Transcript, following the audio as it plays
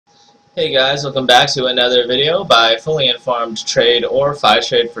Hey guys, welcome back to another video by Fully Informed Trade, or FI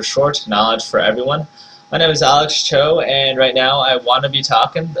Trade for short, knowledge for everyone. My name is Alex Cho, and right now I want to be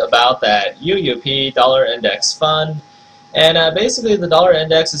talking about that UUP Dollar Index Fund. And basically the dollar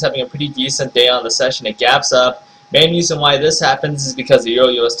index is having a pretty decent day on the session. It gaps up. Main reason why this happens is because the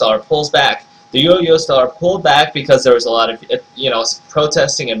Euro-US dollar pulls back. The Euro-US dollar pulled back because there was a lot of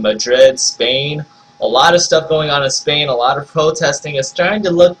protesting in Madrid, Spain. A lot of stuff going on in Spain, a lot of protesting. It's starting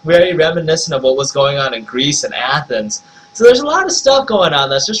to look very reminiscent of what was going on in Greece and Athens. So there's a lot of stuff going on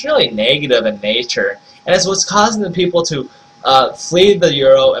that's just really negative in nature. And it's what's causing the people to flee the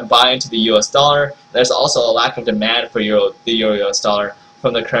euro and buy into the US dollar. There's also a lack of demand for the euro-US dollar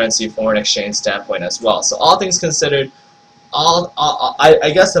from the currency foreign exchange standpoint as well. So all things considered,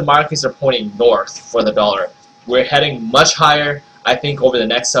 I guess the markets are pointing north for the dollar. We're heading much higher. I think over the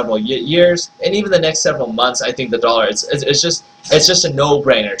next several years and even the next several months, I think the dollar it's just a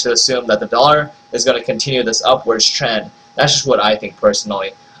no-brainer to assume that the dollar is going to continue this upwards trend. That's just what I think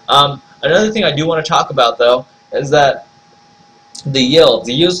personally. Another thing I do want to talk about though is that the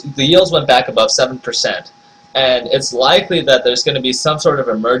yields went back above 7%, and it's likely that there's going to be some sort of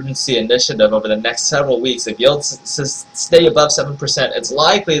emergency initiative over the next several weeks. If yields stay above 7%, it's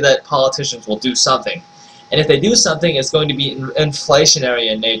likely that politicians will do something. And if they do something, it's going to be inflationary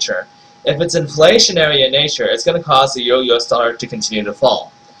in nature. If it's inflationary in nature, it's going to cause the euro-US dollar to continue to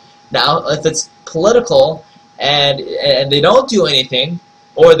fall. Now, if it's political and they don't do anything,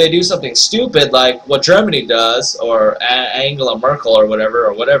 or they do something stupid like what Germany does, or Angela Merkel or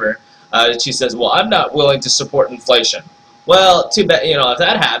whatever, she says, well, I'm not willing to support inflation. Well, too bad, if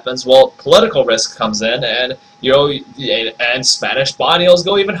that happens, well, political risk comes in, and and Spanish bond yields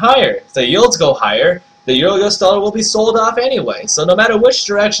go even higher. If the yields go higher, the euro-US dollar will be sold off anyway. So no matter which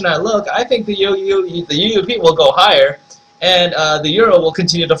direction I look, I think the UUP will go higher, and the euro will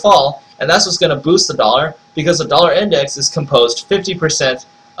continue to fall. And that's what's going to boost the dollar, because the dollar index is composed 50%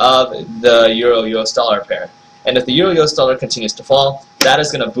 of the euro-US dollar pair. And if the euro-US dollar continues to fall, that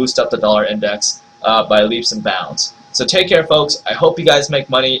is going to boost up the dollar index by leaps and bounds. So take care, folks. I hope you guys make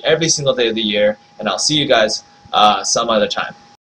money every single day of the year, and I'll see you guys some other time.